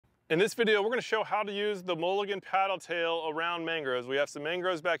In this video, we're going to show how to use the Mulligan paddle tail around mangroves. We have some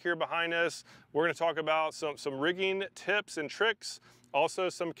mangroves back here behind us. We're going to talk about some rigging tips and tricks, also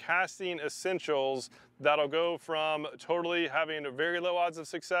some casting essentials that'll go from totally having very low odds of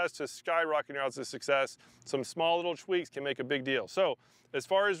success to skyrocketing odds of success. Some small little tweaks can make a big deal. So as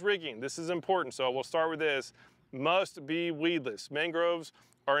far as rigging, this is important. So we'll start with this. Must be weedless. Mangroves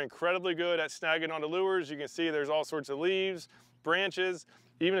are incredibly good at snagging onto lures. You can see there's all sorts of leaves, branches.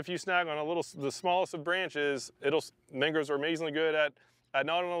 Even if you snag on the smallest of branches, mangroves are amazingly good at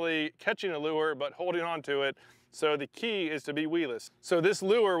not only catching a lure, but holding on to it. So the key is to be weedless. So this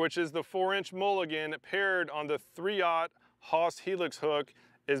lure, which is the 4-inch Mulligan paired on the 3/0 Haas Helix hook,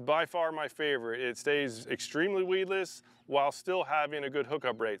 is by far my favorite. It stays extremely weedless while still having a good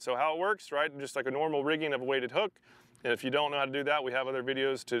hookup rate. So how it works, right? Just like a normal rigging of a weighted hook. And if you don't know how to do that, we have other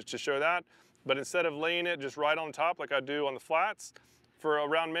videos to show that. But instead of laying it just right on top like I do on the flats, for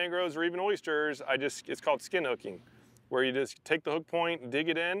around mangroves or even oysters, it's called skin hooking, where you just take the hook point, dig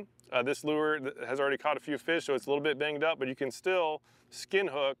it in. This lure has already caught a few fish, so it's a little bit banged up, but you can still skin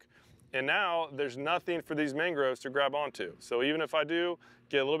hook. And now there's nothing for these mangroves to grab onto. So even if I do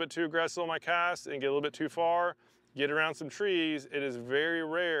get a little bit too aggressive on my cast and get a little bit too far, get around some trees, it is very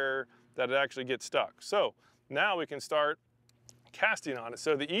rare that it actually gets stuck. So now we can start casting on it.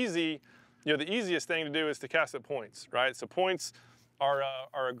 So the easiest thing to do is to cast at points, right? So points are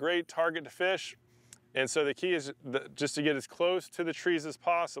a great target to fish. And so the key is just to get as close to the trees as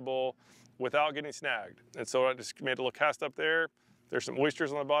possible without getting snagged. And so I just made a little cast up there. There's some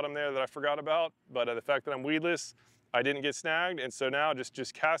oysters on the bottom there that I forgot about, but the fact that I'm weedless, I didn't get snagged. And so now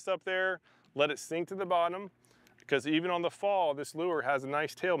just cast up there, let it sink to the bottom, because even on the fall, this lure has a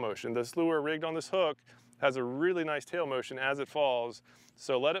nice tail motion. This lure rigged on this hook has a really nice tail motion as it falls.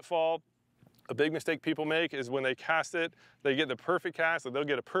 So let it fall. A big mistake people make is when they cast it, they get the perfect cast, they'll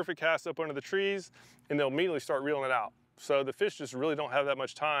get a perfect cast up under the trees, and they'll immediately start reeling it out. So the fish just really don't have that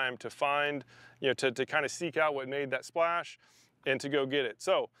much time to find, to kind of seek out what made that splash and to go get it.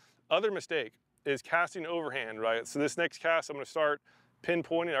 So other mistake is casting overhand, right? So this next cast, I'm gonna start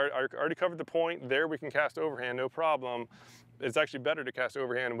pinpointing. I already covered the point. There we can cast overhand, no problem. It's actually better to cast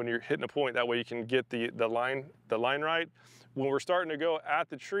overhand when you're hitting a point. That way you can get the line right. When we're starting to go at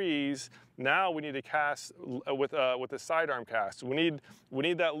the trees, now we need to cast with a sidearm cast. We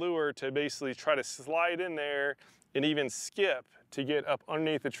need that lure to basically try to slide in there and even skip to get up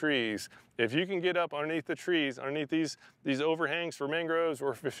underneath the trees. If you can get up underneath the trees, underneath these overhangs for mangroves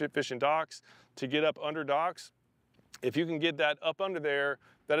or fishing docks, to get up under docks, if you can get that up under there,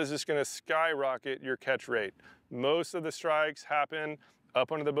 that is just gonna skyrocket your catch rate. Most of the strikes happen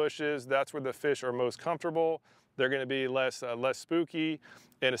up under the bushes. That's where the fish are most comfortable. They're gonna be less spooky,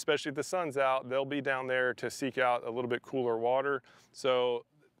 and especially if the sun's out, they'll be down there to seek out a little bit cooler water. So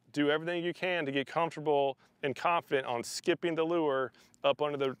do everything you can to get comfortable and confident on skipping the lure up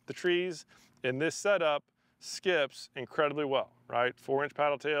under the trees. And this setup skips incredibly well, right? 4-inch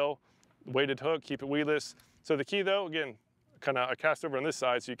paddle tail, weighted hook, keep it weedless. So the key though, again, kind of I cast over on this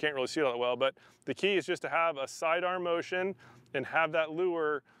side so you can't really see it all that well, but the key is just to have a sidearm motion and have that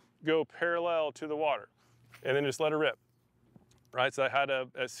lure go parallel to the water and then just let it rip, right? So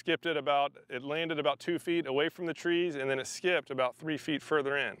it landed about 2 feet away from the trees, and then it skipped about 3 feet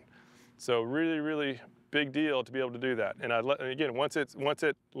further in. So really, really big deal to be able to do that. And again, once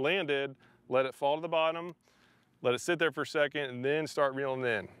it landed, let it fall to the bottom, let it sit there for a second, and then start reeling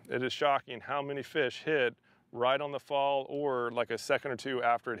in. It is shocking how many fish hit right on the fall or like a second or two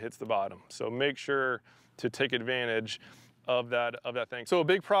after it hits the bottom. So make sure to take advantage of that thing. So a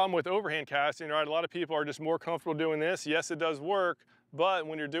big problem with overhand casting, right? A lot of people are just more comfortable doing this. Yes, it does work, but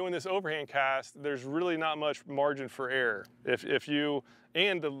when you're doing this overhand cast, there's really not much margin for error.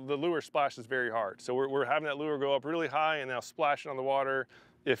 And the lure splashes very hard. So we're having that lure go up really high and now splashing on the water.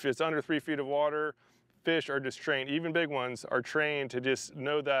 If it's under 3 feet of water, fish are just trained, even big ones are trained to just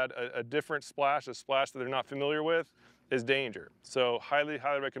know that a different splash, a splash that they're not familiar with, is danger. So highly,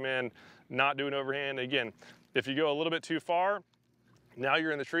 highly recommend not doing overhand. Again, if you go a little bit too far, now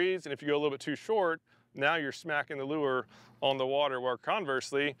you're in the trees, and if you go a little bit too short, now you're smacking the lure on the water, where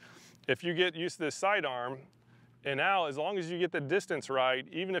conversely, if you get used to this sidearm, and now as long as you get the distance right,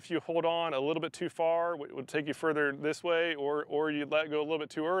 even if you hold on a little bit too far, it would take you further this way, or you let go a little bit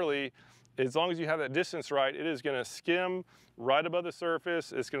too early, as long as you have that distance right, it is gonna skim right above the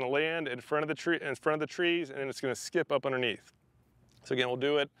surface, it's gonna land in front of the trees, and then it's gonna skip up underneath. So again, we'll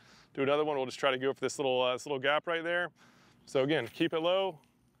do another one. We'll just try to go for this little gap right there. So again, keep it low,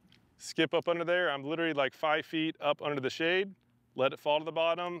 skip up under there. I'm literally like 5 feet up under the shade, let it fall to the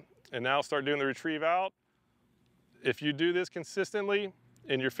bottom, and now start doing the retrieve out. If you do this consistently,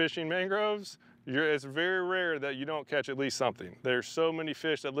 and you're fishing mangroves, it's very rare that you don't catch at least something. There's so many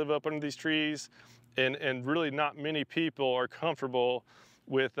fish that live up under these trees, and really not many people are comfortable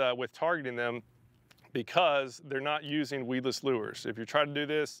with targeting them because they're not using weedless lures. If you try to do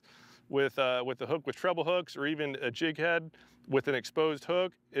this with a hook with treble hooks or even a jig head with an exposed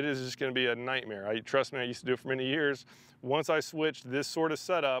hook, it is just going to be a nightmare. Trust me, I used to do it for many years. Once I switched this sort of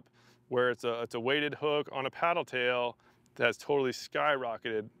setup where it's a weighted hook on a paddle tail, that's totally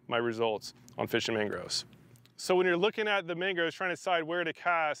skyrocketed my results on fishing mangroves. So when you're looking at the mangroves, trying to decide where to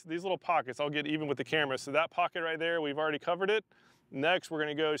cast, these little pockets, I'll get even with the camera. So that pocket right there, we've already covered it. Next, we're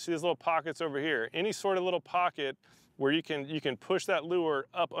gonna go see these little pockets over here. Any sort of little pocket where you can push that lure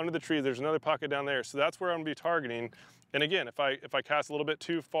up under the tree. There's another pocket down there. So that's where I'm gonna be targeting. And again, if I cast a little bit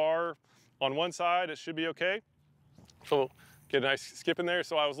too far on one side, it should be okay. So get a nice skip in there.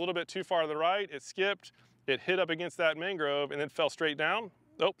 So I was a little bit too far to the right, it skipped, it hit up against that mangrove and then fell straight down.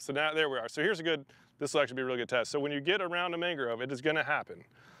 Oh, so now there we are. So this will actually be a really good test. So when you get around a mangrove, it is gonna happen.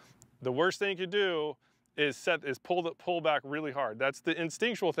 The worst thing you could do is pull back really hard. That's the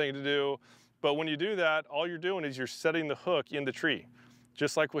instinctual thing to do. But when you do that, all you're doing is you're setting the hook in the tree,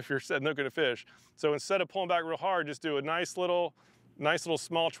 just like if you're setting the hook in a fish. So instead of pulling back real hard, just do a nice little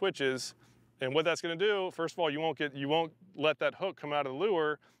small twitches. And what that's gonna do, first of all, you won't let that hook come out of the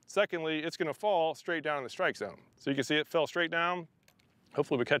lure. Secondly, it's gonna fall straight down in the strike zone. So you can see it fell straight down.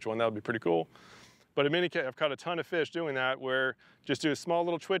 Hopefully we catch one, that would be pretty cool. But in any case, I've caught a ton of fish doing that, where just do small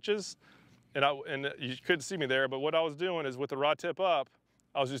little twitches, and you couldn't see me there, but what I was doing is with the rod tip up,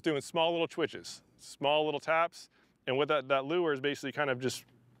 I was just doing small little twitches, small little taps, and what that lure is basically kind of just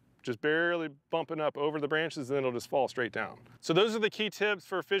barely bumping up over the branches, and then it'll just fall straight down. So those are the key tips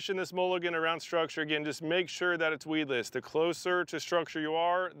for fishing this mulligan around structure. Again, just make sure that it's weedless. The closer to structure you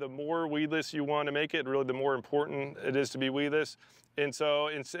are, the more weedless you want to make it. Really, the more important it is to be weedless. And so,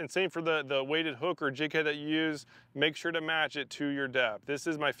 and same for the weighted hook or jig head that you use, make sure to match it to your depth. This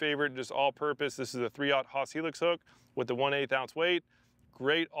is my favorite, just all-purpose. This is a 3/0 Haas Helix hook with the 1/8 ounce weight.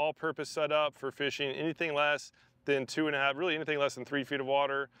 Great all-purpose setup for fishing anything less than 2.5, really anything less than 3 feet of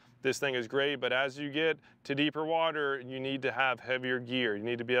water. This thing is great, but as you get to deeper water, you need to have heavier gear. You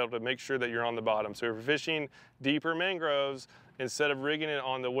need to be able to make sure that you're on the bottom. So if you're fishing deeper mangroves, instead of rigging it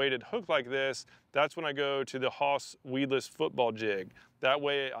on the weighted hook like this, that's when I go to the Haas weedless football jig. That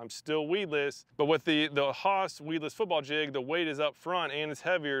way I'm still weedless, but with the Haas weedless football jig, the weight is up front and it's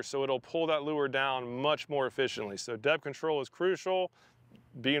heavier, so it'll pull that lure down much more efficiently. So depth control is crucial,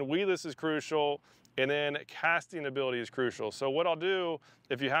 being weedless is crucial, and then casting ability is crucial. So what I'll do,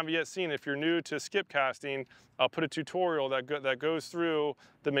 if you haven't yet seen, if you're new to skip casting, I'll put a tutorial that goes through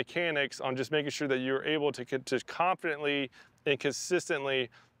the mechanics on just making sure that you're able to confidently and consistently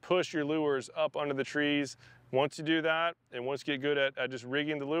push your lures up under the trees. Once you do that, and once you get good at just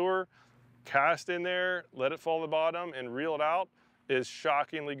rigging the lure, cast in there, let it fall to the bottom, and reel it out, is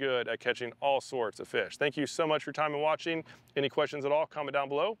shockingly good at catching all sorts of fish. Thank you so much for your time and watching. Any questions at all, comment down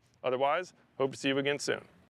below. Otherwise, hope to see you again soon.